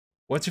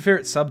What's your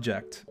favorite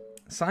subject?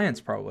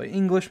 Science, probably.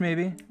 English,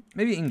 maybe.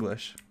 Maybe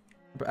English.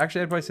 But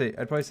actually, I'd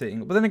probably say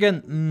English. But then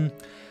again,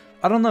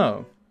 I don't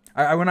know.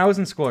 When I was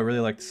in school, I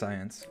really liked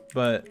science.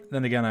 But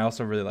then again, I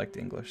also really liked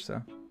English.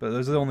 So, but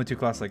those are the only two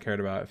classes I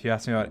cared about. If you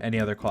asked me about any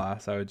other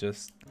class, I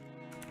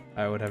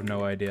would have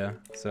no idea.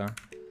 So,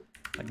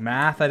 like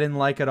math, I didn't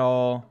like at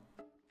all.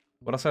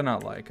 What else did I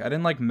not like? I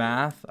didn't like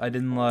math. I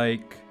didn't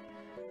like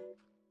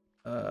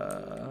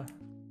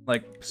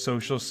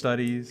social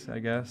studies, I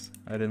guess.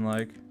 I didn't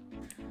like.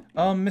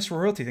 Miss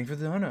Royalty, thank you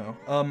for the dono.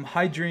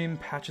 Hi Dream,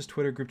 Patch's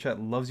Twitter group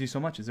chat loves you so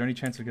much. Is there any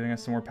chance of getting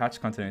us some more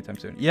Patch content anytime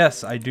soon?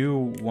 Yes, I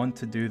do want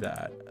to do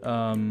that.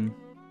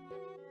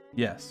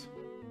 Yes.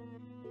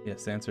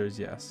 Yes, the answer is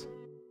yes.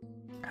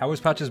 How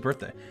was Patch's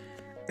birthday?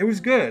 It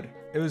was good.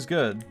 It was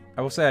good.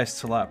 I will say I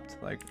slept,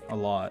 like, a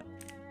lot.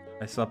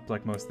 I slept,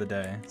 like, most of the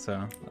day,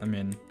 so, I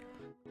mean...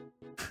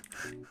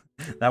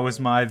 that was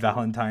my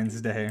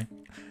Valentine's Day.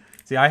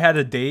 See, I had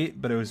a date,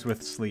 but it was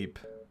with sleep,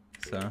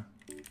 so...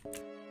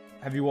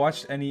 Have you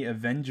watched any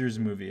Avengers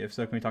movie? If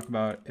so, can we talk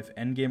about if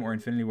Endgame or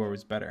Infinity War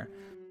was better?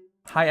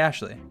 Hi,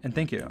 Ashley, and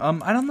thank you.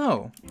 I don't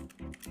know.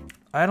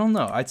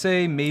 I'd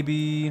say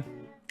maybe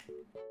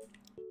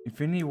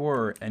Infinity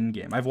War or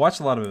Endgame. I've watched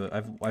a lot of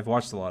I've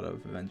watched a lot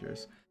of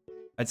Avengers.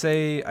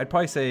 I'd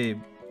probably say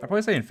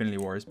Infinity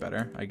War is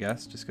better, I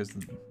guess, just because,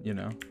 you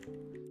know.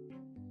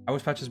 How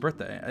was Patch's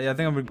birthday? I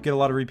think I'm gonna get a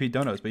lot of repeat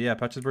donos, but yeah,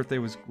 Patch's birthday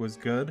was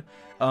good.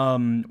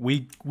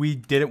 We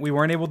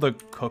weren't able to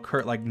cook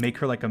her, like make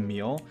her like a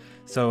meal,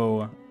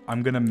 so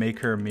I'm gonna make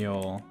her a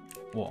meal.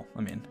 Well,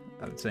 I mean,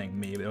 I'm saying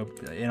me,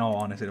 but in all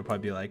honesty, it'll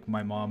probably be like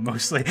my mom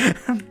mostly.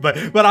 but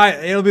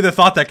it'll be the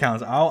thought that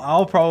counts.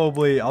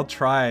 I'll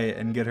try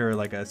and get her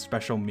like a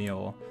special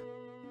meal.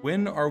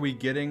 When are we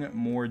getting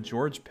more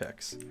George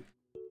picks?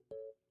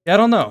 Yeah, I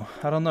don't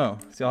know.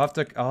 See,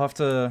 I'll have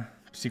to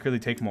secretly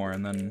take more,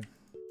 and then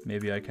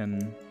maybe I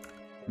can,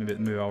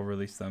 maybe I'll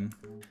release them.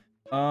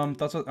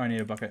 That's what I need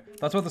a bucket.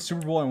 That's about the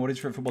Super Bowl and what is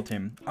your favorite football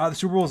team? The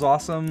Super Bowl is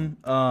awesome.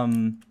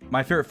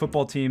 My favorite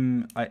football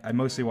team, I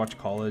mostly watch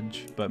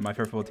college, but my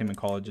favorite football team in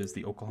college is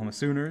the Oklahoma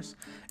Sooners,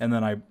 and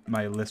then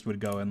my list would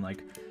go in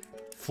like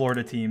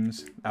Florida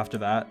teams after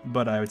that,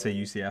 but I would say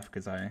UCF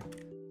because I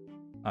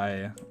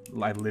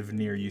live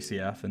near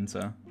UCF, and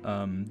so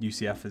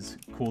UCF is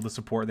cool to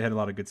support. They had a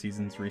lot of good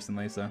seasons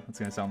recently, so it's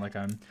gonna sound like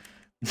I'm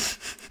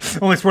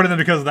only supporting them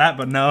because of that,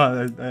 but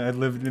no, I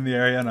lived in the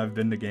area and I've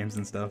been to games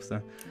and stuff,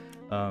 so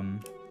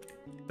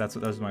those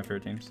are my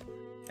favorite teams.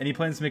 Any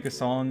plans to make a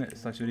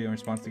song/video in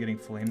response to getting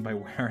flamed by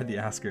Where Are the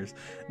Askers?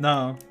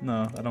 No,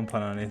 I don't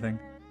plan on anything.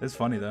 It's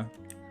funny though.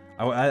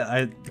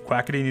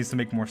 Quackity needs to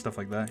make more stuff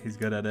like that. He's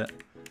good at it.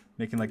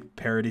 Making like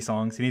parody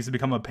songs. He needs to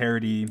become a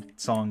parody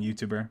song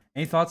YouTuber.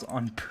 Any thoughts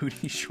on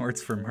booty shorts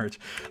for merch?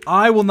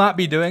 I will not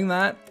be doing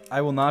that.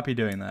 I will not be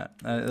doing that.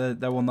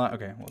 That will not.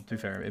 Okay, well, to be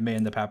fair, it may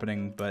end up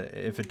happening, but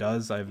if it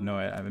does, I have no.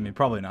 I mean,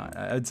 probably not.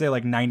 I'd say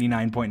like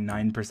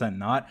 99.9%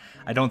 not.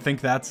 I don't think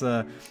that's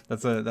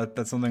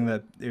something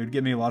that it would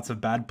give me lots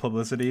of bad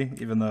publicity,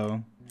 even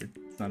though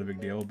it's not a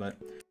big deal. But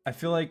I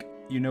feel like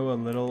you know a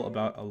little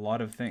about a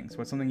lot of things.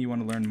 What's something you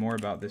want to learn more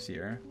about this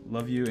year?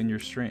 Love you and your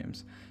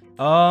streams.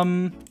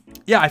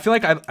 Yeah, I feel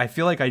like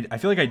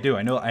I do.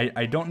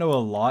 I don't know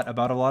a lot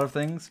about a lot of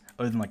things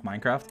other than like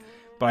Minecraft,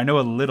 but I know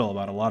a little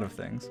about a lot of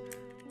things.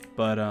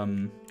 But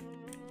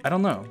I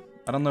don't know.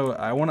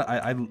 I want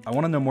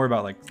to know more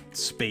about like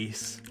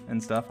space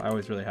and stuff. I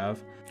always really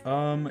have.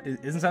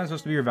 Isn't Saturn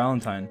supposed to be your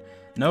Valentine?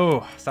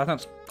 No,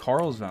 Saturn's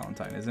Carl's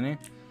Valentine, isn't he?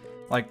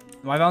 Like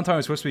my Valentine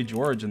was supposed to be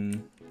George,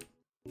 and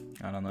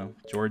I don't know.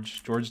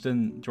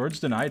 George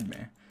denied me.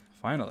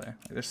 Finally.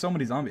 Like, there's so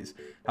many zombies.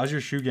 How's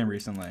your shoe game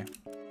recently?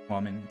 Well,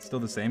 I mean, it's still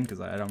the same because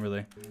I don't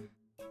really...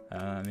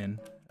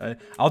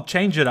 I'll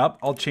change it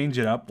up.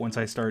 Once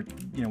I start,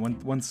 you know,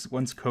 once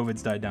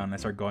COVID's died down and I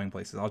start going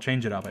places. I'll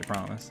change it up, I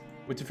promise.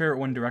 What's your favorite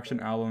One Direction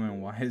album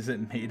and why is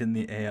it made in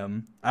the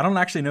AM? I don't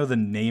actually know the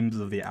names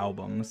of the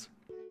albums.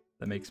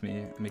 That makes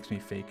me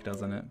fake,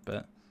 doesn't it?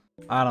 But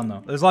I don't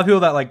know. There's a lot of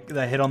people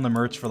that hit on the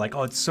merch for like,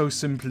 oh, it's so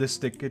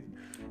simplistic.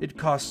 It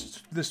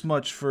costs this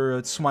much for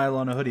a smile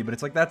on a hoodie, but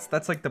it's like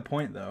that's like the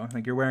point though.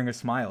 Like you're wearing a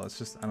smile. It's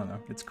just, I don't know.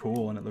 It's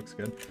cool and it looks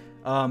good.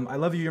 I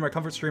love you. You're my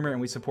comfort streamer,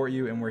 and we support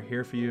you, and we're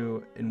here for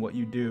you in what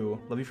you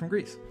do. Love you from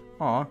Greece.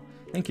 Aw,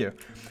 thank you.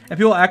 And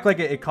people act like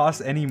it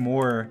costs any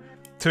more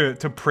to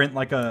print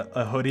like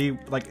a hoodie.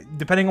 Like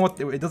depending on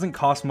what, it doesn't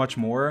cost much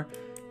more,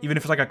 even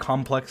if it's like a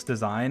complex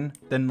design,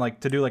 than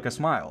like to do like a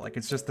smile. Like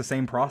it's just the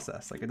same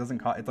process. Like it doesn't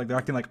cost. It's like they're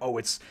acting like, oh,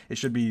 it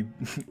should be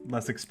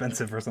less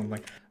expensive or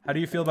something. How do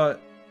you feel about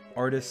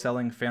artists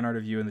selling fan art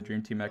of you and the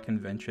Dream Team at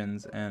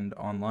conventions and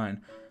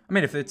online? I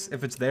mean, if it's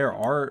their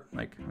art,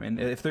 like, I mean,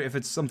 if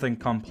it's something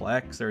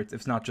complex, or if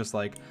it's not just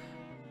like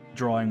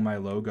drawing my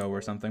logo or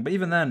something, but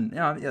even then,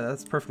 yeah,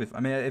 that's perfectly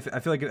fine. I mean,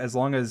 I feel like as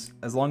long as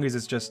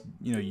it's just,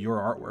 you know, your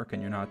artwork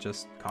and you're not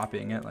just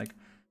copying it, like,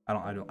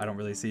 I don't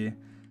really see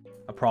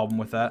a problem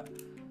with that.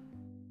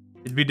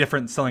 It'd be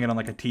different selling it on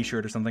like a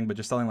t-shirt or something, but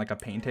just selling like a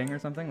painting or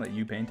something that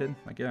you painted,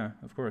 like, yeah,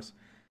 of course.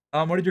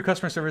 What did your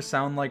customer service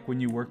sound like when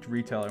you worked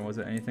retail, and was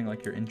it anything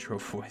like your intro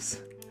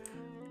voice?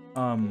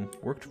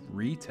 Worked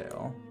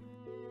retail?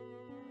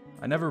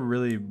 I never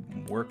really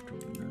worked.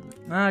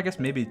 I guess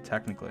maybe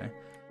technically.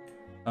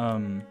 I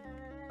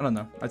don't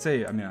know. I'd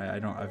say, I mean,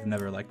 I've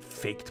never like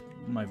faked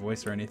my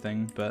voice or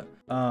anything, but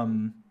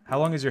how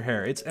long is your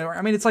hair?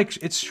 I mean,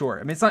 it's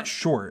short. I mean, it's not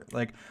short.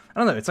 Like, I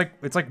don't know. It's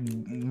like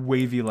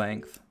wavy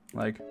length.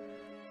 Like,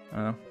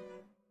 I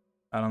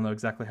don't know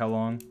exactly how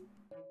long.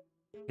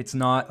 It's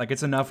not like,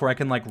 it's enough where I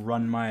can like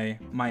run my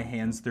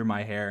hands through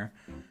my hair,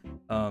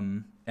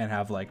 and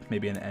have like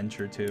maybe an inch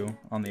or two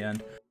on the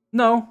end.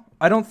 No,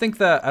 I don't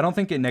think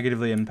it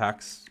negatively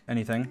impacts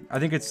anything. I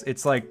think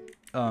it's like,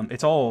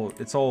 it's all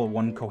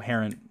one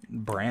coherent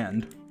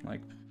brand. Like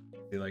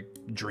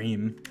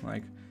Dream,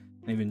 like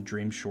even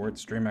Dream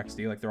Shorts, Dream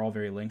XD, like they're all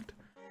very linked.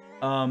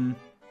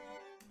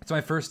 It's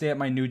my first day at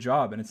my new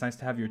job, and it's nice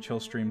to have your chill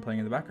stream playing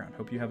in the background.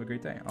 Hope you have a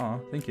great day. Aw,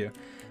 thank you.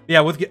 Yeah,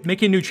 with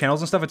making new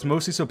channels and stuff, it's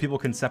mostly so people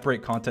can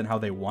separate content how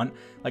they want.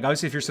 Like,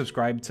 obviously, if you're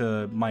subscribed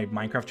to my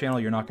Minecraft channel,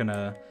 you're not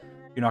gonna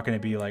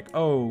be like,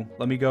 oh,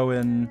 let me go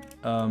in,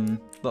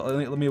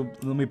 let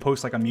me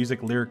post like a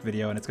music lyric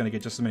video, and it's gonna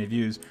get just as many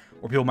views.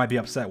 Or people might be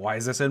upset. Why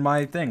is this in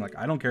my thing? Like,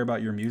 I don't care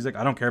about your music.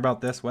 I don't care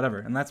about this, whatever.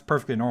 And that's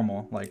perfectly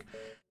normal. Like,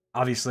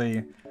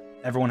 obviously,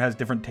 everyone has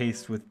different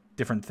tastes with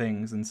different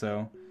things, and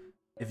so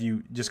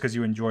just because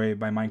you enjoy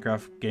my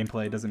Minecraft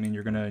gameplay doesn't mean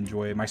you're gonna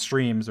enjoy my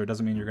streams, or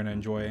doesn't mean you're gonna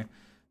enjoy,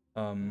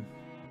 you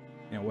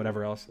know,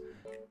 whatever else.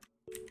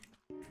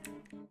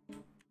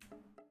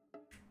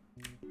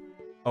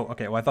 Oh,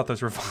 okay. Well, I thought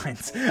those were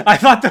vines. I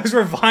thought those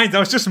were vines. That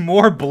was just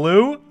more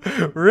blue.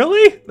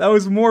 Really? That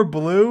was more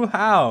blue?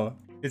 How?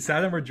 Did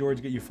Saturn or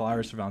George get you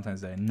flowers for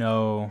Valentine's Day?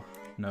 No,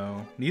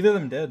 no. Neither of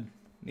them did.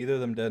 Neither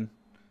of them did.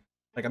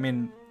 Like, I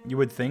mean, you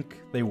would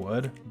think they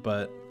would,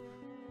 but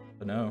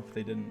no,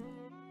 they didn't.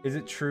 Is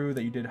it true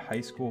that you did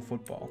high school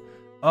football?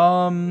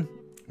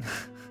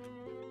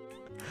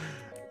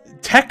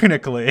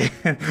 Technically,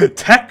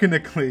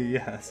 technically,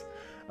 yes.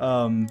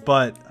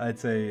 But I'd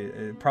say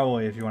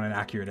probably, if you want an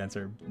accurate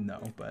answer,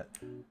 no. But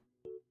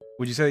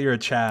would you say that you're a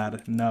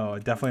Chad? No,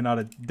 definitely not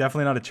a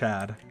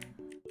Chad.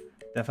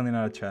 Definitely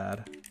not a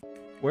Chad.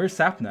 Where's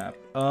Sapnap?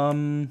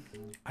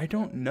 I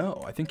don't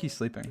know. I think he's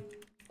sleeping.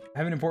 I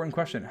have an important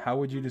question. How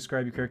would you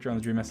describe your character on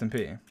the Dream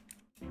SMP?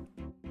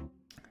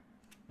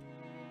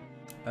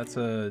 That's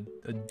a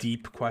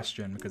deep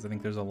question, because I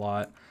think there's a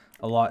lot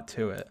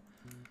to it.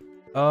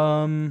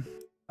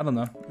 I don't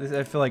know.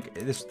 I feel like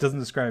this doesn't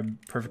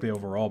describe perfectly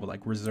overall, but like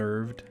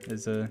reserved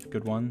is a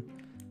good one.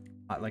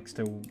 Likes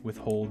to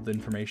withhold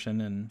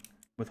information and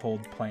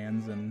withhold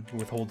plans and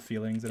withhold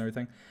feelings and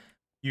everything.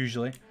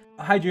 Usually.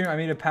 Hi Junior, I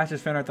made a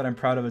Patches fan art that I'm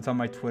proud of. It's on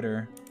my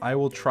Twitter. I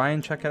will try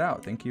and check it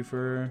out. Thank you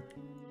for...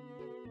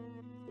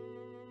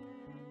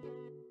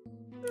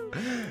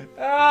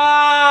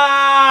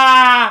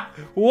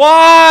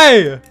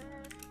 Why?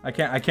 I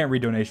can't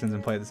read donations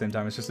and play at the same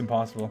time. It's just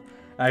impossible.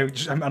 I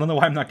don't know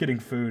why I'm not getting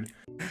food.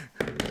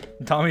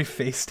 Tommy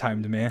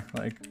FaceTimed me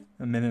like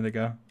a minute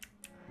ago.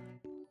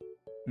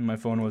 And my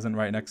phone wasn't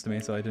right next to me,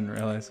 so I didn't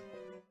realize.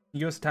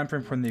 You give us a time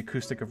frame when the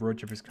acoustic of Road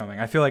Trip is coming.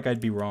 I feel like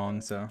I'd be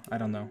wrong, so I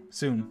don't know.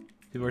 Soon.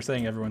 People are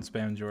saying everyone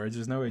spam George.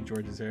 There's no way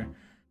George is here.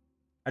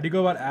 How do you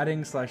go about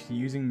adding /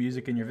 using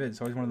music in your vids?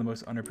 It's always one of the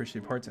most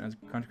underappreciated parts, and as a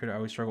content creator, I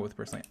always struggle with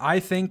personally. I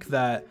think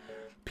that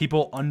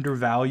people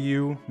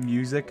undervalue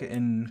music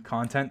in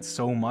content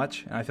so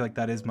much, and I feel like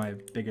that is my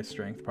biggest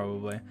strength,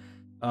 probably.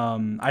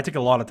 I take a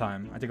lot of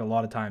time. I take a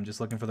lot of time just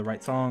looking for the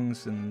right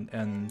songs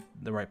and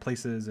the right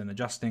places and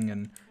adjusting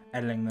and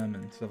editing them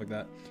and stuff like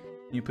that.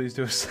 Can you please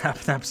do a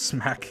Sapnap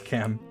smack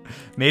cam?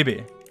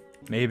 Maybe.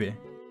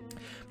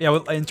 Yeah,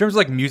 well, in terms of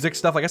like music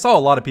stuff, like I saw a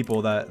lot of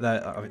people that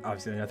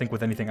obviously, I think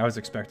with anything I was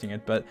expecting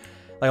it, but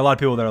like a lot of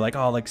people that are like,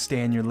 oh, like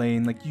stay in your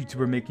lane, like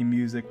YouTuber making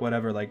music,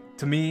 whatever. Like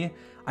to me,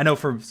 I know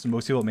for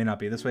most people it may not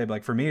be this way, but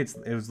like for me, it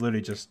was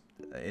literally just,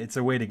 it's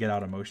a way to get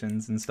out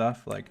emotions and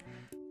stuff. Like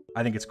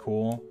I think it's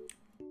cool,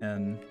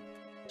 and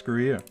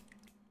screw you.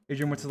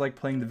 Adrian, what's it like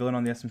playing the villain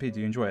on the SMP? Do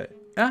you enjoy it?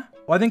 Yeah.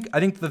 Well, I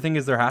think the thing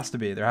is there has to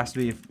be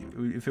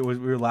if we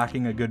were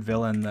lacking a good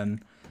villain,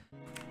 then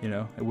you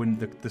know it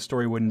wouldn't, the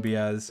story wouldn't be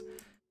as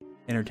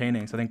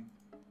entertaining. So I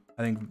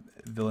think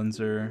villains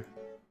are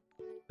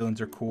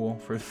cool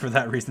for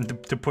that reason,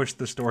 to push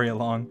the story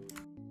along.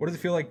 What does it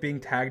feel like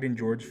being tagged in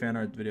George fan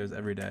art videos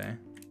every day?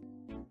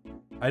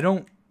 I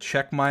don't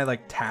check my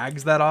like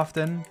tags that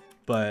often,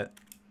 but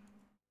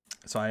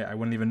so I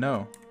wouldn't even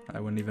know. I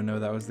wouldn't even know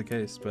that was the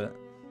case, but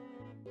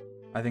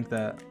I think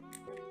that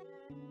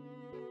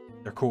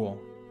they're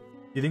cool.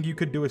 You think you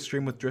could do a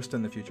stream with Drista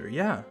in the future?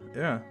 Yeah,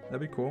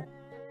 that'd be cool.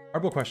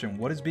 Horrible question.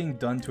 What is being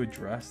done to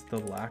address the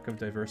lack of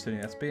diversity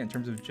in SP in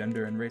terms of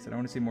gender and race? I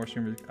want to see more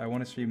streamers. I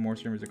want to see more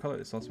streamers of color.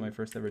 It's also my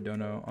first ever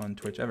dono on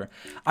Twitch ever.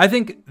 I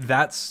think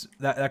that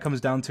comes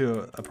down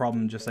to a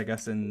problem, just I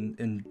guess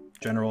in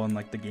general in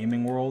like the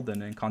gaming world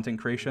and in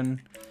content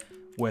creation,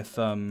 with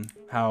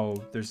how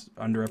there's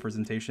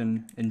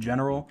underrepresentation in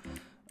general.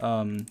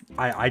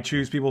 I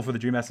choose people for the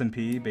Dream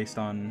SMP based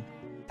on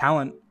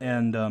talent,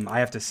 and I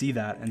have to see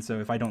that. And so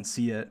if I don't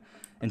see it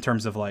in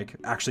terms of like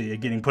actually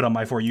getting put on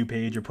my For You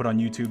page or put on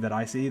YouTube that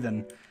I see,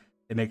 then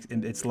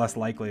it's less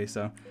likely.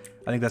 So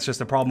I think that's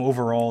just a problem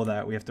overall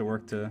that we have to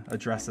work to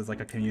address as like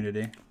a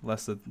community,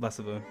 less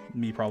of a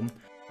me problem.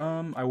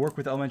 I work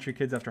with elementary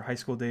kids after high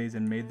school days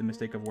and made the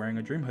mistake of wearing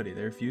a Dream hoodie.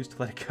 They refused to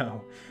let it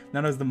go.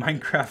 Now as the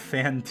Minecraft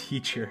fan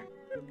teacher.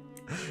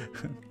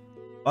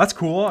 Well, that's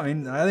cool. I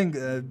mean, I think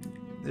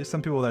there's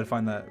some people that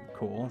find that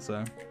cool,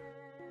 so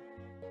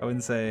I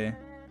wouldn't say.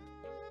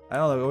 I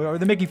don't know. Are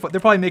they making fun?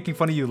 They're probably making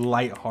fun of you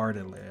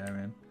lightheartedly. I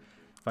mean,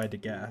 if I had to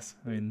guess.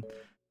 I mean,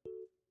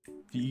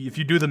 if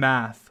you do the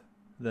math,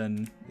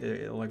 then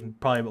like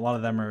probably a lot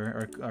of them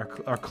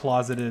are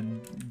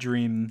closeted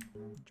dream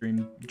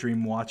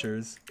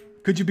watchers.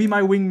 Could you be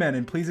my wingman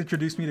and please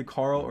introduce me to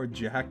Carl or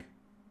Jack?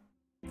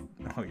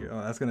 Oh,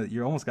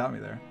 you almost got me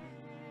there.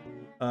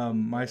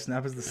 My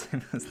snap is the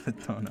same as the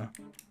Dono.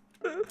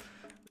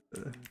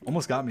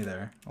 Almost got me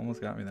there.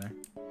 Almost got me there.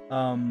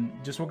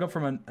 Just woke up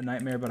from a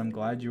nightmare, but I'm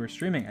glad you were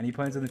streaming. Any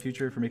plans in the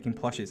future for making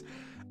plushies?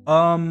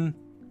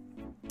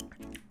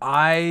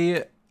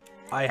 I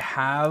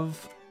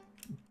have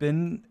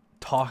been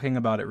talking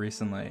about it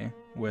recently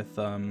with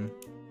a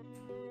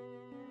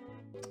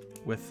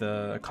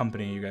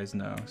company you guys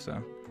know,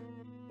 so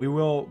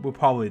we'll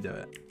probably do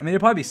it. I mean,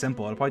 it'll probably be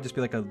simple. It'll probably just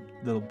be like a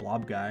little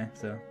blob guy.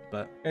 So,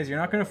 but guys, you're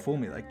not gonna fool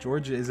me. Like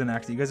George isn't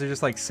actually. You guys are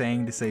just like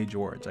saying to say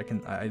George.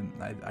 I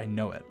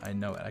know it. I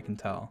know it. I can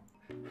tell.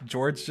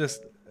 George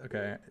just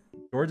okay.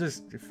 George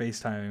is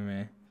FaceTiming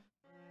me.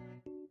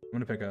 I'm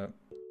gonna pick up.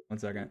 1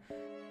 second.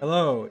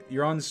 Hello,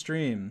 you're on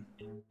stream.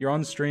 You're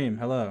on stream.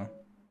 Hello.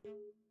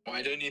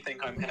 Why don't you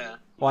think I'm here?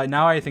 Well,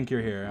 now I think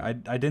you're here. I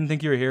didn't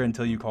think you were here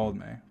until you called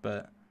me,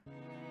 but.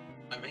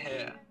 I'm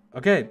here.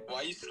 Okay. Why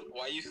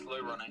are you slow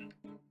running?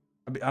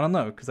 I don't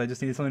know, because I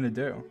just needed something to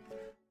do.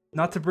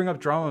 Not to bring up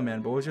drama,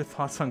 man, but what was your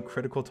thoughts on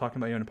Critical talking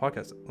about you on a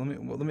podcast?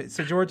 Let me.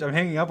 So George, I'm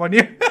hanging up on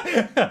you.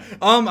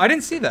 I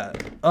didn't see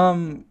that.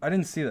 I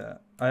didn't see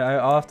that.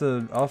 I'll have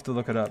to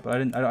look it up.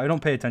 But I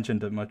don't pay attention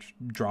to much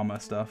drama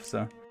stuff,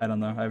 so I don't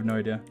know. I have no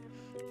idea.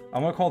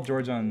 I'm gonna call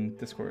George on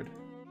Discord.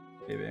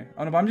 Maybe. I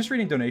don't know, but I'm just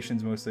reading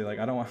donations mostly. Like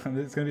I don't want.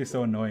 It's gonna be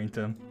so annoying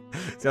to him.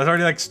 See, I was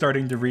already like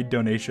starting to read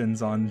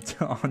donations on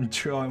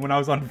when I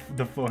was on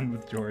the phone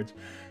with George.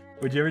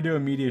 Would you ever do a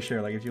media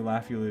share? Like if you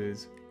laugh, you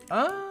lose.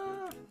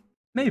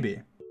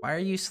 Maybe. Why are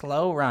you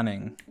slow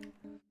running?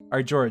 All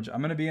right, George.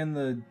 I'm gonna be in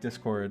the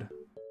Discord.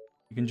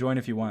 You can join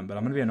if you want, but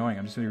I'm gonna be annoying.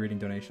 I'm just gonna be reading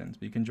donations,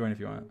 but you can join if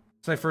you want.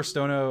 This is my first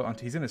dono on.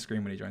 He's gonna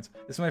scream when he joins.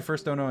 This is my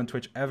first dono on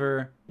Twitch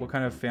ever. What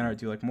kind of fan art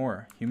do you like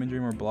more? Human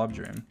Dream or Blob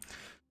Dream?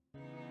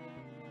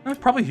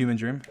 Probably Human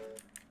Dream.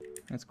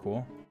 That's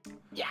cool.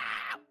 Yeah.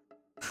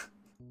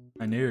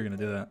 I knew you were gonna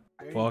do that.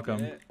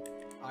 Welcome.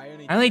 I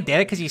only did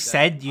it because you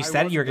said you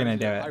were gonna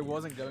do it. I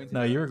wasn't going to.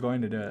 No, you were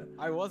going to do it.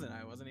 I wasn't.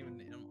 I wasn't even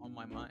on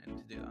my mind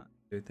to do that.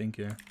 Dude, thank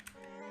you.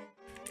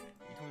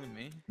 You talking to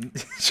me?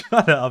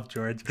 Shut up,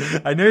 George.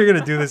 I knew you're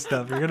gonna do this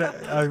stuff. You're gonna.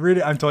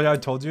 I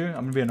told you. I'm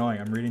gonna be annoying.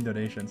 I'm reading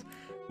donations.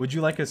 Would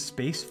you like a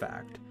space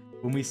fact?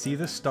 When we see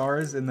the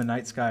stars in the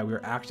night sky, we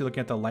are actually looking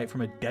at the light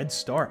from a dead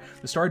star.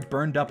 The star had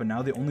burned up, and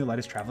now the only light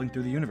is traveling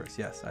through the universe.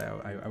 Yes,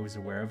 I was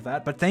aware of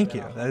that, but thank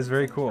you. That is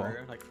very cool.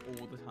 Like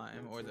all the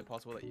time, or is it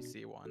possible that you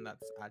see one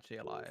that's actually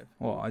alive?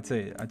 Well, I'd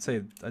say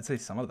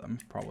some of them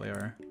probably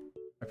are.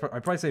 I'd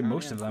probably say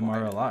most of them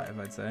are alive.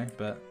 I'd say,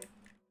 but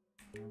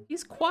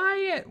he's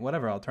quiet.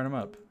 Whatever. I'll turn him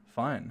up.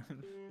 Fine.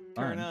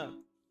 Turn up.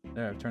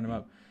 There, I've turned him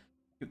up.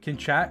 Can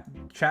chat?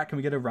 Can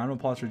we get a round of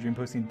applause for Dream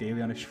posting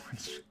daily on his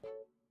shorts?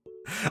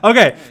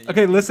 Okay, Yeah,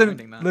 okay, listen,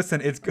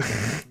 it's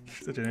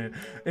such an idiot.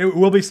 It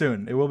will be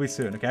soon. It will be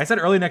soon. Okay, I said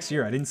early next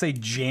year. I didn't say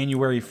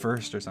January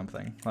 1st or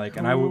something. Like,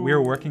 and we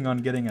were working on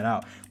getting it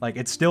out. Like,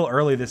 it's still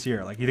early this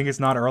year. Like, you think it's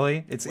not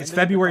early? It's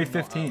February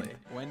 15th.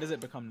 When does it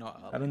become not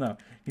early? I don't know.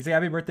 You say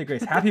happy birthday,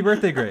 Grace. Happy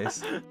birthday,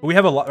 Grace. We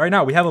have a lot right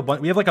now. We have a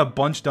bunch. We have like a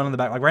bunch done in the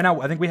back. Like right now,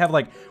 I think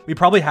we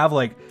probably have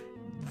like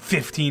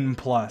 15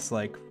 plus.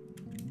 Like.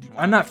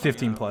 I'm not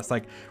 15 plus,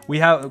 like we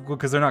have,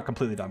 because they're not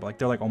completely done, but like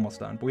they're like almost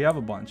done. But we have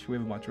a bunch. We're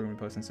gonna be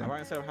posting soon. Why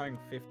instead of having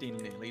 15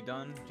 nearly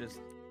done, just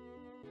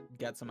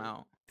get some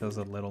out. That was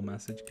a little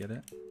message. Get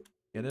it?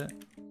 Get it?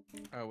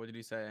 Oh, what did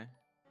you say?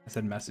 I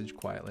said message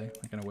quietly,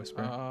 like in a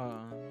whisper.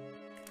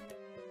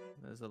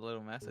 There's a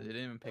little message. It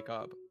didn't even pick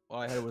up.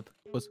 All I heard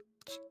was.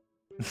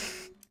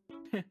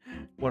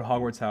 What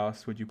Hogwarts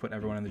house would you put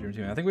everyone in the dream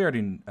team? I think we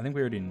already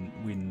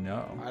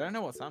know. I don't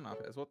know what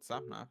Sapnap is. What's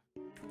Sapnap?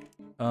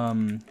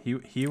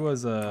 He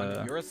was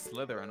You're a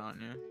Slytherin,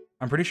 aren't you?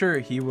 I'm pretty sure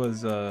he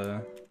was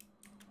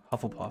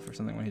Hufflepuff or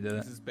something when he did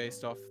it. This is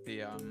based off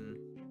the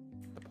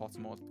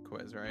Pottermore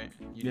quiz, right?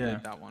 You Yeah.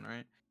 did that one,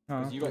 right? Oh,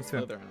 Because you got thanks,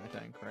 Slytherin, I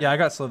think, right? yeah, I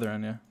got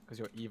Slytherin, yeah. Because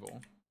you're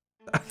evil.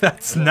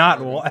 That's not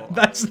why.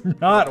 That's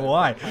not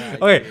why.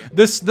 Okay,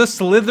 the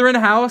Slytherin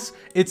house,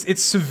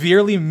 it's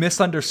severely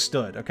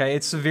misunderstood. Okay,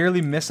 it's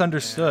severely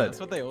misunderstood. Yeah, that's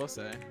what they all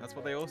say. That's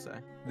what they all say.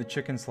 The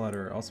chicken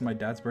slaughterer. Also, my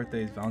dad's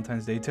birthday is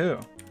Valentine's Day too.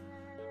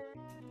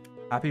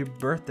 Happy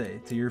birthday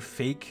to your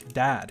fake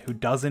dad who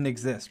doesn't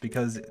exist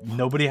because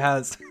nobody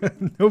has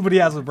nobody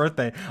has a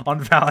birthday on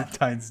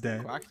Valentine's Day.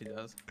 Who actually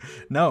does?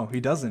 No, he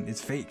doesn't.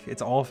 It's fake.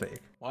 It's all fake.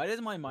 Why does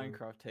my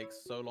Minecraft take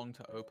so long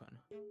to open?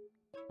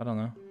 I don't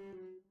know.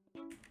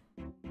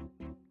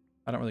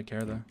 I don't really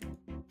care though.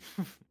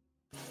 You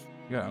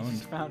got I owned.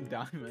 just found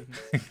diamonds.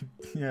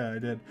 Yeah, I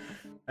did.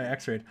 I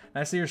x-rayed.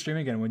 I see your stream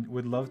again.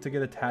 Would love to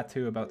get a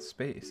tattoo about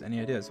space.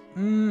 Any ideas?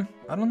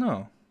 I don't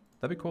know.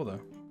 That'd be cool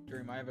though.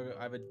 Dream, I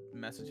have a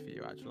message for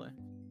you actually.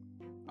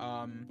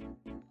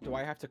 Do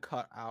I have to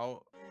cut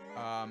out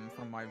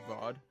from my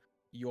VOD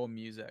your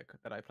music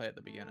that I play at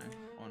the beginning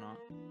or not?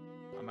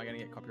 Am I gonna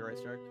get copyright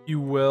strike? You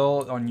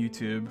will on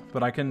YouTube,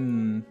 but you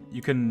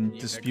can You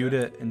dispute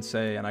fix it and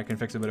say, and I can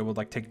fix it, but it would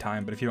like take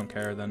time. But if you don't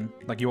care, then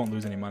like you won't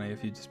lose any money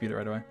if you dispute it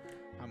right away.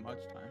 How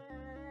much time?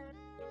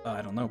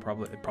 I don't know.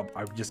 Probably.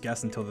 I would just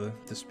guess until the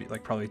dispute,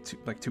 like probably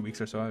 2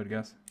 weeks or so. I would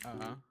guess.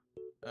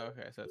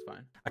 Okay, so it's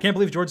fine. I can't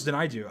believe George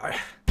denied you.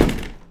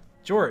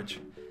 George.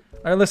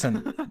 All right,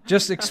 listen.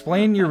 Just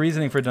explain your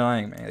reasoning for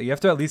denying me. You have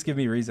to at least give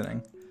me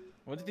reasoning.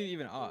 What did you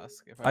even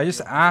ask? If I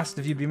just asked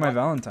if you'd be my What?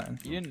 Valentine.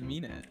 You didn't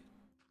mean it.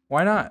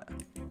 Why not?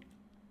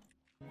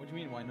 What do you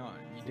mean? Why not?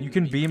 You didn't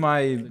can mean be it. my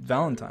It was a joke.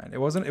 Valentine.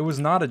 It was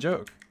not a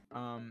joke.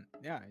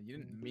 Yeah, you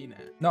didn't mean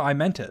it. No, I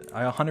meant it.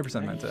 I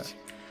 100% meant it.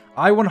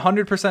 I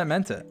 100%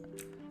 meant it.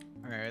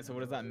 Okay, so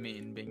what does that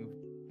mean, being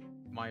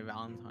my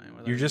Valentine? What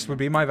does You that just mean? would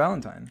be my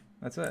Valentine.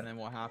 That's it. And then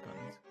what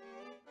happens?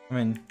 I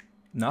mean,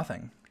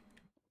 nothing.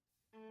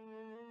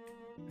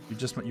 You're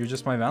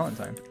just my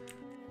Valentine.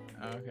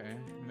 Okay,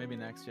 maybe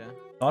next year.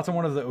 Thoughts on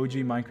one of the OG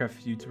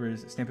Minecraft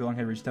YouTubers, Stampy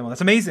Longhead reached demo.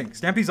 That's amazing.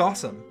 Stampy's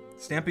awesome.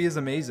 Stampy is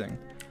amazing.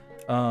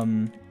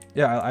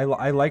 Yeah,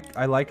 I like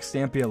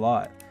Stampy a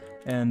lot,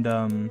 and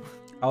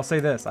I'll say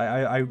this: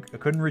 I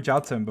couldn't reach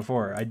out to him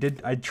before.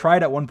 I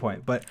tried at one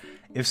point, but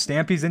if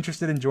Stampy's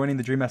interested in joining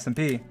the Dream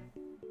SMP,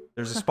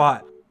 there's a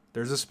spot.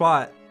 There's a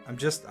spot. I'm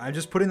just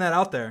putting that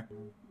out there.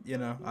 You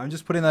know, I'm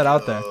just putting that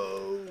out there.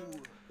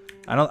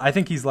 I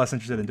think he's less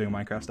interested in doing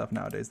Minecraft stuff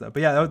nowadays though.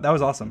 But yeah, that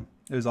was awesome.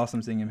 It was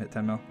awesome seeing him hit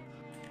 10 mil.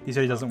 He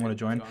said he doesn't want to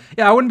join.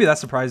 Yeah, I wouldn't be that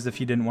surprised if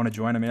he didn't want to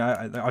join. I mean,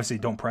 I obviously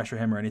don't pressure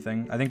him or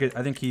anything. I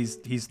think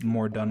he's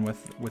more done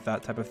with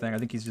that type of thing. I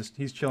think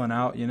he's chilling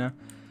out, you know,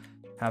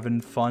 having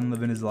fun,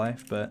 living his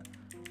life. But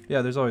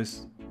yeah, there's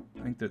always,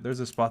 I think there's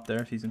a spot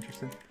there if he's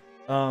interested.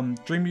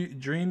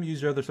 Dream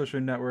use your other social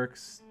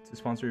networks to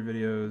sponsor your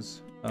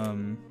videos.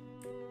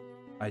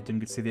 I didn't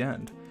get to see the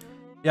end.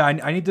 Yeah,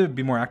 I need to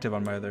be more active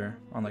on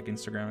like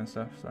Instagram and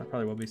stuff. So I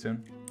probably will be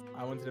soon.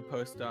 I wanted to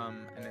post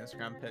an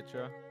Instagram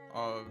picture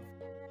of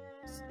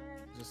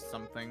just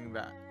something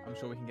that I'm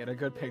sure we can get a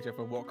good picture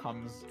for what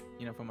comes,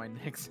 you know, for my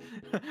next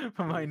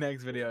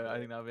video. I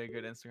think that'll be a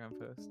good Instagram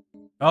post.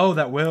 Oh,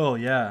 that will,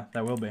 yeah,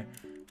 that will be.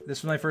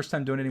 This was my first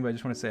time donating, but I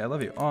just want to say I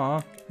love you.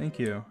 Aw, thank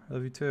you. I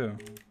love you too.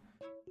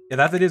 Yeah,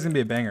 that video is gonna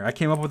be a banger. I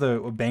came up with a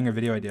banger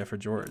video idea for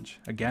George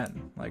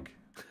again, like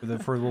for the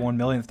 1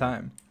 millionth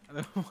time.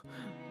 Oh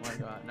my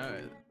god, no,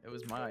 it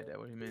was my idea.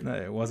 What do you mean? No,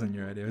 it wasn't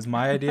your idea. It was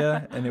my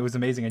idea, and it was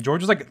amazing. And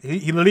George was like,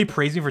 he literally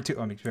praised me for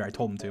I mean, I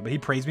told him to, but he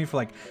praised me for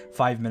like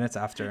 5 minutes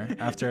after.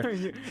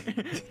 you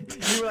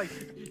were like,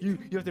 you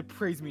have to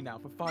praise me now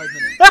for 5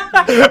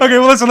 minutes. Okay,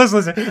 well listen.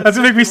 That's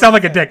gonna make me sound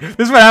like a dick.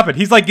 This is what happened.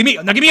 He's like, give me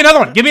another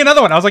one. Give me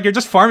another one. I was like, you're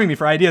just farming me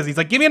for ideas. He's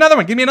like, give me another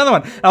one. Give me another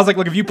one. I was like,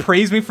 look, if you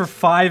praise me for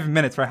 5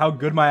 minutes for how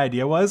good my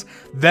idea was,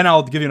 then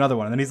I'll give you another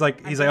one. And then he's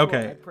like,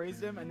 okay. I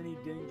praised him, and then he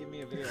didn't give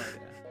me a video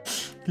idea.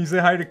 Can you say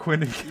hi to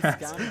Quinn and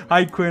Cass? scammed me.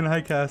 Hi Quinn,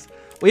 hi Cass.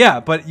 Well, yeah,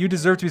 but you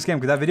deserve to be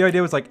scammed because that video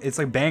idea was like, it's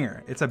like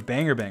banger. It's a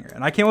banger.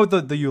 And I came up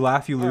with the you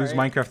laugh, you lose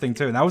Alright. Minecraft thing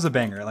too, and that was a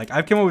banger. Like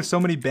I've come up with so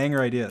many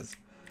banger ideas.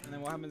 And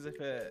then what happens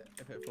if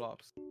it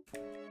flops?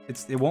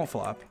 It won't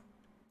flop.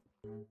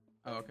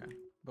 Oh, okay.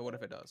 But what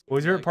if it does? What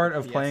was your Like, part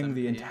of playing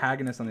the SMP?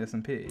 antagonist on the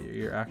SMP?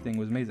 Your acting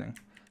was amazing.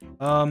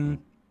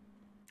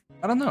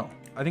 I don't know.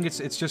 I think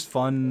it's just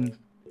fun.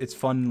 It's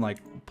fun like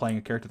playing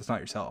a character that's not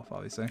yourself,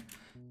 obviously.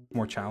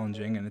 More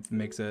challenging and it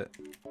makes it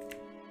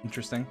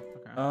interesting.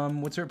 Okay.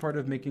 What's your part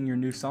of making your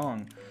new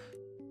song?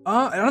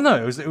 I don't know.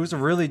 It was a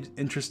really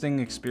interesting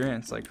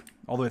experience, like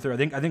all the way through. I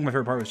think my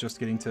favorite part was just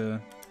getting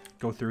to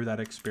go through that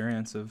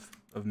experience of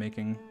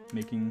making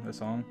a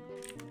song.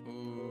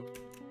 Ooh.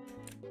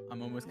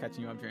 I'm almost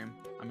catching you up, Dream.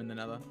 I'm in the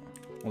nether.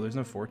 Well, there's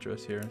no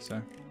fortress here, so.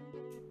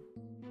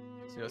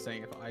 So you're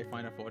saying if I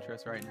find a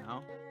fortress right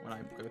now, when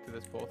I go through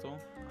this portal,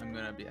 I'm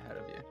gonna be ahead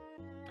of you.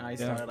 And I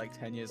started like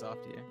 10 years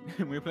after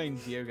you. We were playing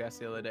Geogas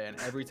the other day, and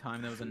every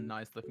time there was a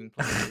nice looking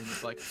place, it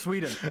was like,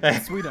 Sweden,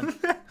 Sweden.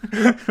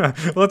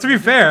 Well, to be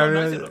fair, Look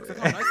how I nice mean, it looks, look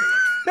how nice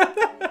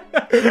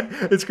it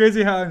looks. it's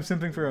crazy how I'm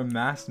simping for a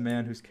masked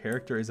man whose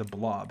character is a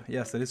blob.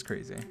 Yes, that is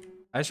crazy.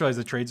 I just realized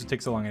the trades would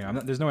take so long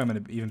anyway. There's no way I'm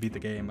gonna even beat the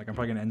game. Like I'm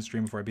probably gonna end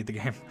stream before I beat the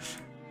game.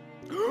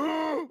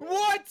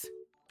 What?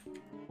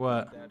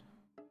 What? Dead.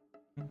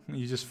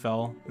 You just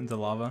fell into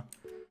lava.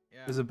 Yeah.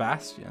 There's a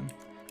bastion.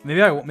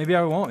 Maybe I won't. Maybe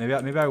I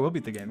will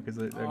beat the game because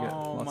I get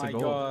Oh lots my of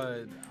gold.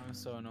 god, I'm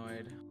so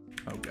annoyed.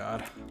 Oh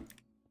god.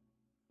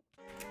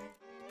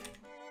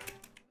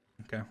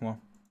 Okay, well.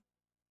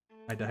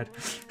 I died.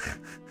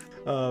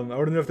 I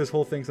want to know if this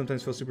whole thing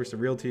sometimes feels super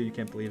surreal to you. You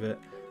can't believe it.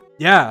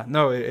 Yeah,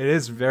 no, it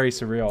is very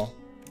surreal.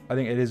 I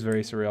think it is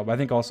very surreal, but I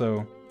think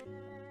also,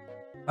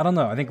 I don't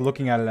know. I think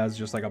looking at it as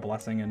just like a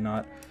blessing and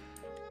not,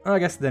 I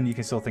guess then you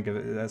can still think of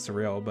it as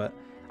surreal, but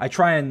I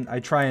try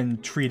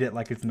and treat it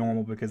like it's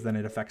normal because then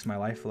it affects my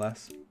life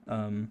less.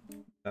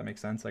 That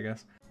makes sense, I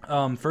guess.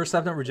 First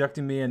step not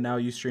rejecting me and now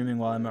you streaming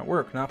while I'm at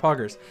work, not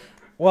poggers.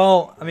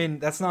 Well, I mean,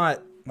 that's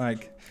not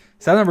like,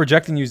 Sabnap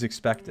rejecting you is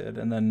expected,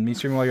 and then me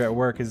streaming while you're at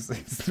work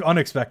is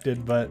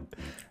unexpected, but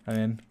I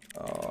mean,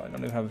 oh, I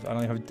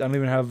don't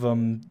even have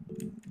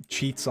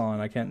cheats on.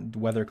 I can't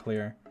weather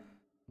clear.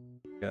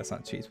 Yeah, that's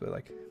not cheats, but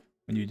like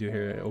when you do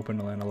hear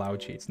open and allow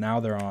cheats. Now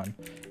they're on.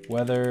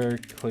 Weather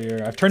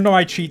clear. I've turned on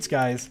my cheats,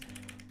 guys.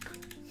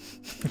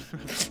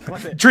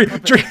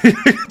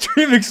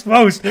 Dream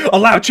exposed.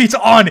 Allow cheats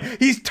on.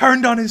 He's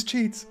turned on his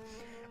cheats.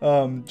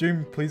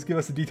 Dream, please give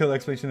us a detailed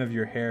explanation of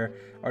your hair.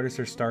 Artists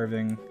are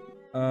starving.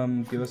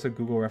 Give us a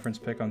Google reference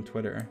pic on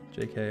Twitter.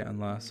 JK,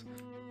 unless.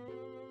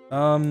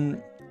 I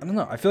don't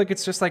know. I feel like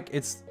it's just like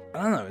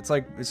I don't know.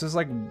 It's just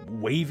like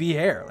wavy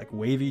hair, like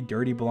wavy,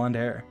 dirty blonde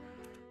hair.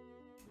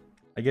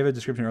 I gave a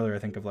description earlier, I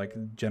think, of like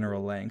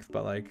general length,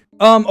 but like,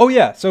 oh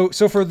yeah. So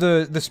for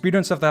the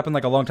speedrun stuff that happened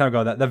like a long time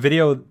ago, the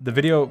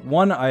video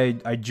one, I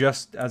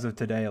just as of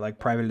today like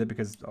privated it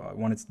because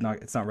one, it's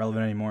not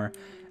relevant anymore,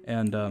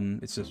 and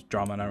it's just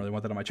drama and I don't really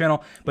want that on my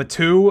channel. But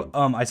two,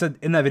 I said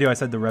in that video, I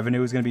said the revenue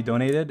was going to be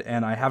donated,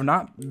 and I have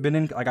not been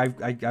in, like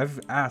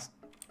I've asked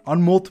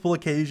on multiple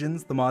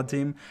occasions the mod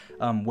team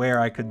where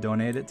I could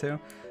donate it to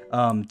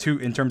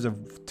in terms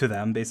of to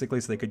them basically,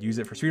 so they could use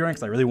it for speedrunning,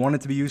 because I really wanted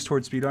it to be used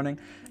towards speedrunning,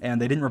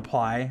 and they didn't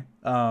reply.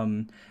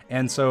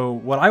 And so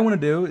what I want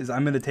to do is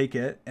I'm going to take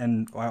it,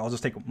 and I'll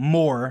just take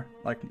more,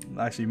 like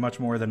actually much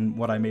more than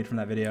what I made from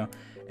that video,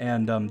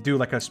 and do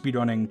like a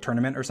speedrunning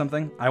tournament or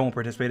something. I won't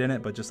participate in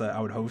it, but just that I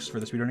would host for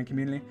the speedrunning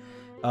community,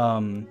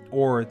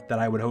 or that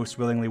I would host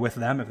willingly with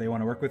them if they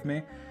want to work with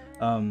me.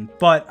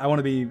 But I want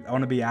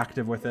to be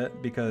active with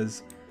it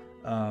because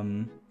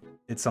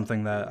it's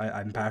something that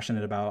I'm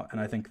passionate about,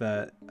 and I think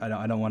that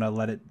I don't want to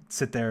let it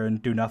sit there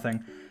and do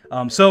nothing.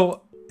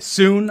 So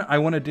soon I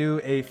want to do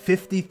a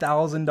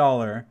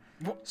 $50,000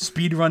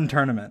 speedrun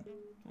tournament,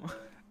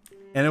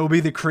 and it will be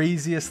the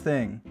craziest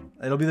thing.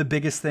 It'll be the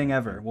biggest thing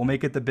ever. We'll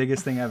make it the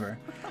biggest thing ever.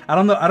 I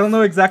don't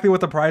know exactly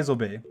what the prize will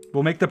be.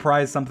 We'll make the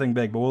prize something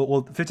big, but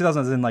we'll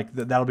 50,000 is in like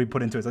that'll be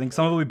put into it. So I think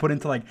some of it will be put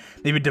into like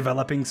maybe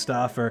developing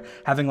stuff or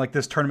having like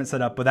this tournament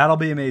set up, but that'll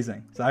be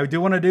amazing. So I do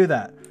want to do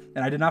that.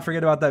 And I did not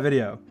forget about that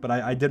video, but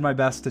I did my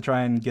best to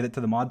try and get it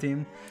to the mod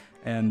team,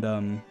 and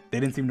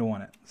they didn't seem to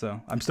want it. So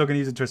I'm still gonna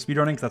use it to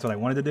speedrunning because that's what I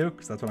wanted to do,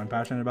 because that's what I'm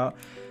passionate about.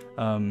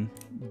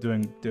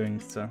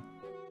 Doing so.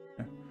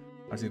 Yeah.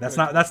 Obviously, that's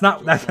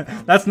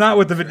not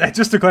what the video.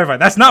 Just to clarify,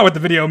 that's not what the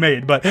video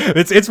made, but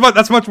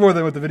that's much more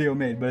than what the video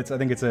made. But I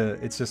think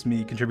it's just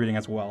me contributing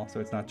as well.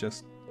 So it's not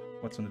just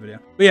what's in the video.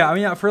 But yeah, I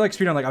mean, yeah, for like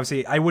speedrun, like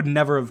obviously I would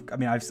never have, I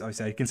mean,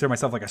 obviously I consider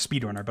myself like a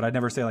speedrunner, but I'd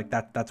never say like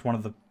that's one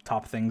of the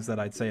top things that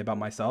I'd say about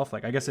myself.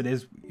 Like I guess it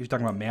is, you're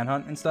talking about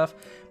Manhunt and stuff,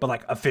 but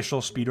like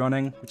official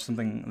speedrunning, which is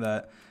something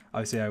that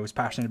obviously I was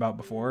passionate about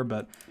before,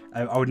 but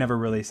I would never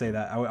really say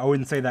that. I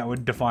wouldn't say that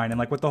would define, and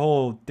like with the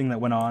whole thing that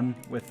went on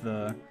with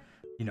the,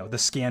 you know, the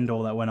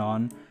scandal that went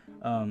on,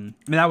 I mean,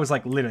 that was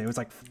like literally, it was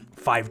like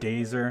 5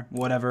 days or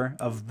whatever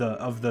of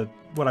the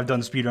what I've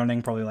done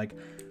speedrunning, probably like,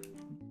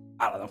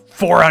 I don't know,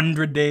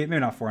 400 days,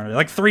 maybe not 400,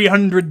 like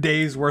 300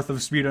 days worth of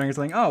speedrunning or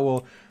something. Oh,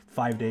 well,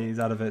 5 days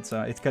out of it.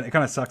 So it kind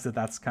of sucks that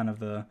that's kind of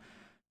the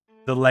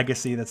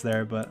legacy that's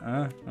there, but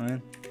I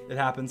mean, it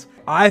happens.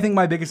 I think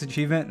my biggest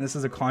achievement, and this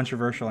is a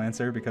controversial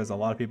answer because a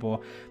lot of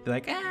people be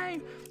like, hey,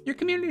 your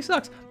community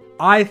sucks.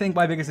 I think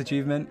my biggest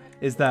achievement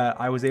is that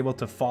I was able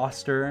to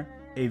foster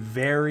a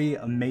very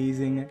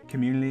amazing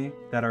community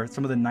that are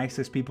some of the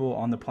nicest people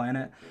on the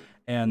planet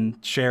and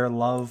share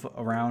love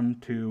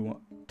around to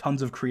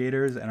tons of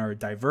creators and are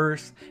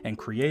diverse and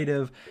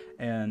creative,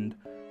 and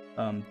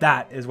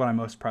that is what I'm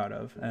most proud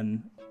of.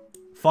 And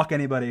fuck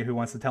anybody who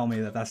wants to tell me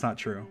that that's not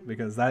true,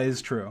 because that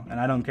is true, and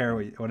I don't care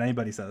what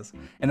anybody says.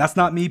 And that's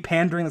not me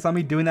pandering, that's not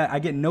me doing that. I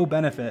get no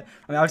benefit.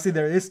 I mean, obviously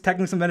there is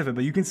technically some benefit,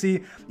 but you can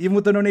see even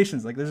with the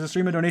donations, like there's a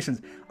stream of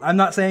donations. I'm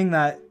not saying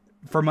that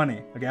for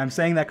money, okay? I'm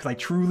saying that because I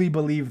truly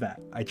believe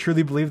that. I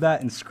truly believe that,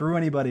 and screw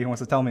anybody who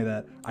wants to tell me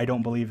that I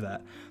don't believe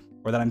that,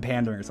 or that I'm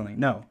pandering or something.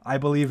 No, I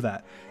believe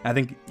that. And I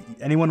think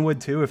anyone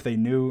would too if they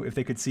knew, if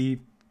they could see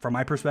from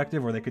my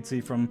perspective, or they could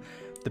see from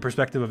the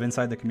perspective of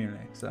inside the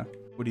community. So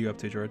what are you up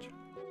to, George?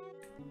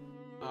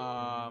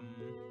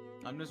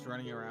 I'm just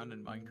running around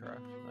in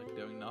Minecraft, like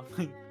doing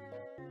nothing.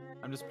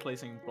 I'm just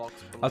placing blocks.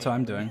 That's what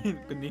I'm doing.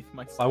 Beneath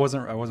my. I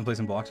wasn't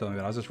placing blocks on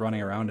it. I was just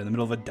running around in the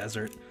middle of a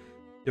desert,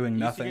 doing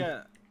nothing.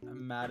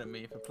 mad at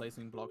me for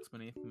placing blocks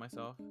beneath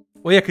myself.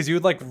 Well, yeah, because you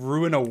would like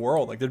ruin a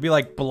world. Like there'd be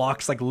like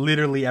blocks like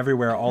literally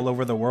everywhere all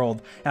over the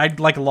world, and I'd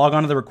like log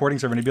onto the recording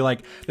server and it'd be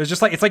like, there's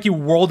just like it's like you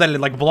world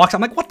edited like blocks.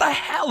 I'm like, what the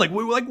hell? Like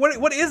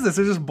what is this?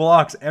 There's just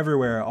blocks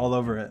everywhere all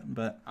over it.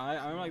 But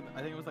I'm like,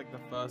 I think it was like the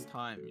first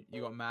time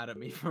you got mad at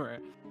me for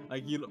it.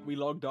 Like we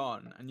logged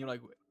on and you're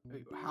like,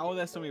 how are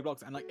there so many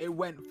blocks? And like it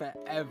went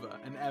forever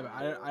and ever.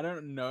 I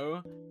don't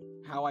know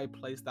how I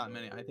placed that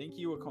many. I think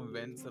you were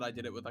convinced that I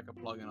did it with like a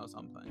plugin or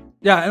something.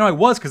 yeah, I know I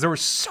was, because there were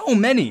so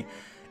many.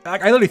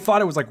 Like I literally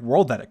thought it was like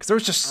world edit because there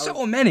was just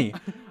so many.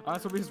 I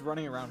was probably just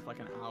running around for like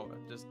an hour,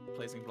 just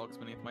placing blocks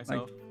beneath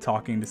myself. Like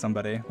talking to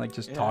somebody, like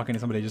just talking to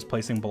somebody, just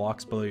placing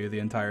blocks below you the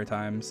entire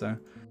time. So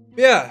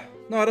yeah,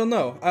 no, I don't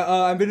know.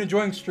 I've been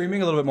enjoying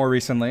streaming a little bit more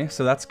recently,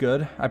 so that's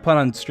good. I plan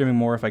on streaming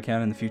more if I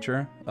can in the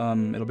future.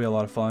 It'll be a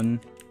lot of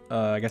fun.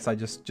 I guess I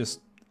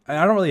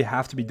I don't really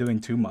have to be doing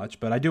too much,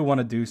 but I do want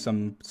to do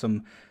some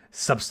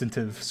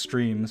substantive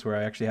streams where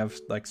I actually have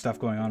like stuff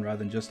going on rather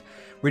than just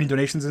reading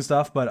donations and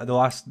stuff. But the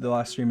last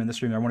stream and this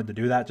stream, I wanted to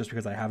do that just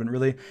because I haven't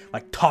really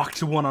like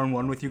talked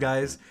one-on-one with you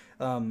guys.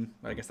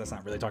 I guess that's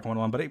not really talking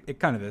one-on-one, but it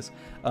kind of is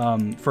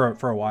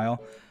for a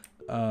while.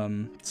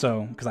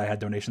 So because I had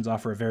donations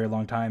off for a very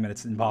long time and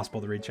it's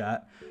impossible to read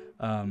chat.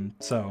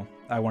 So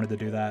I wanted to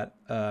do that.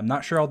 I'm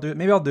not sure I'll do it.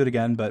 Maybe I'll do it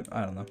again, but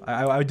I don't know.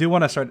 I do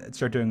want to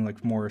start doing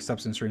like more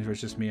substance streams where it's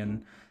just me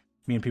and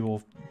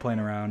people playing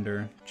around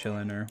or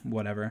chilling or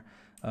whatever.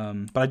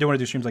 But I do want to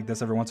do streams like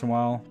this every once in a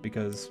while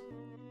because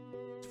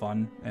it's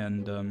fun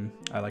and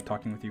I like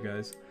talking with you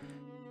guys.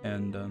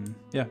 And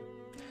yeah.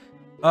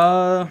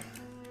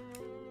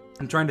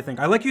 I'm trying to think.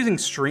 I like using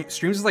streams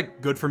is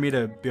like good for me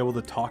to be able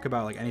to talk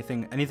about like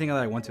anything that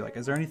I want to. Like,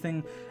 is there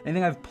anything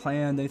I've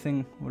planned?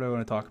 Anything? What do I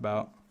want to talk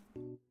about?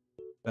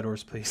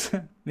 Bedwars, please.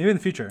 Maybe in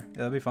the future. Yeah,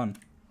 that'd be fun.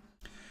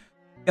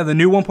 Yeah, the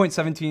new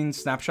 1.17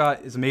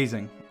 snapshot is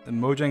amazing. The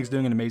Mojang's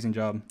doing an amazing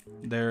job.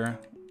 They're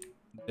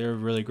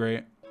really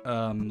great.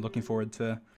 Looking forward to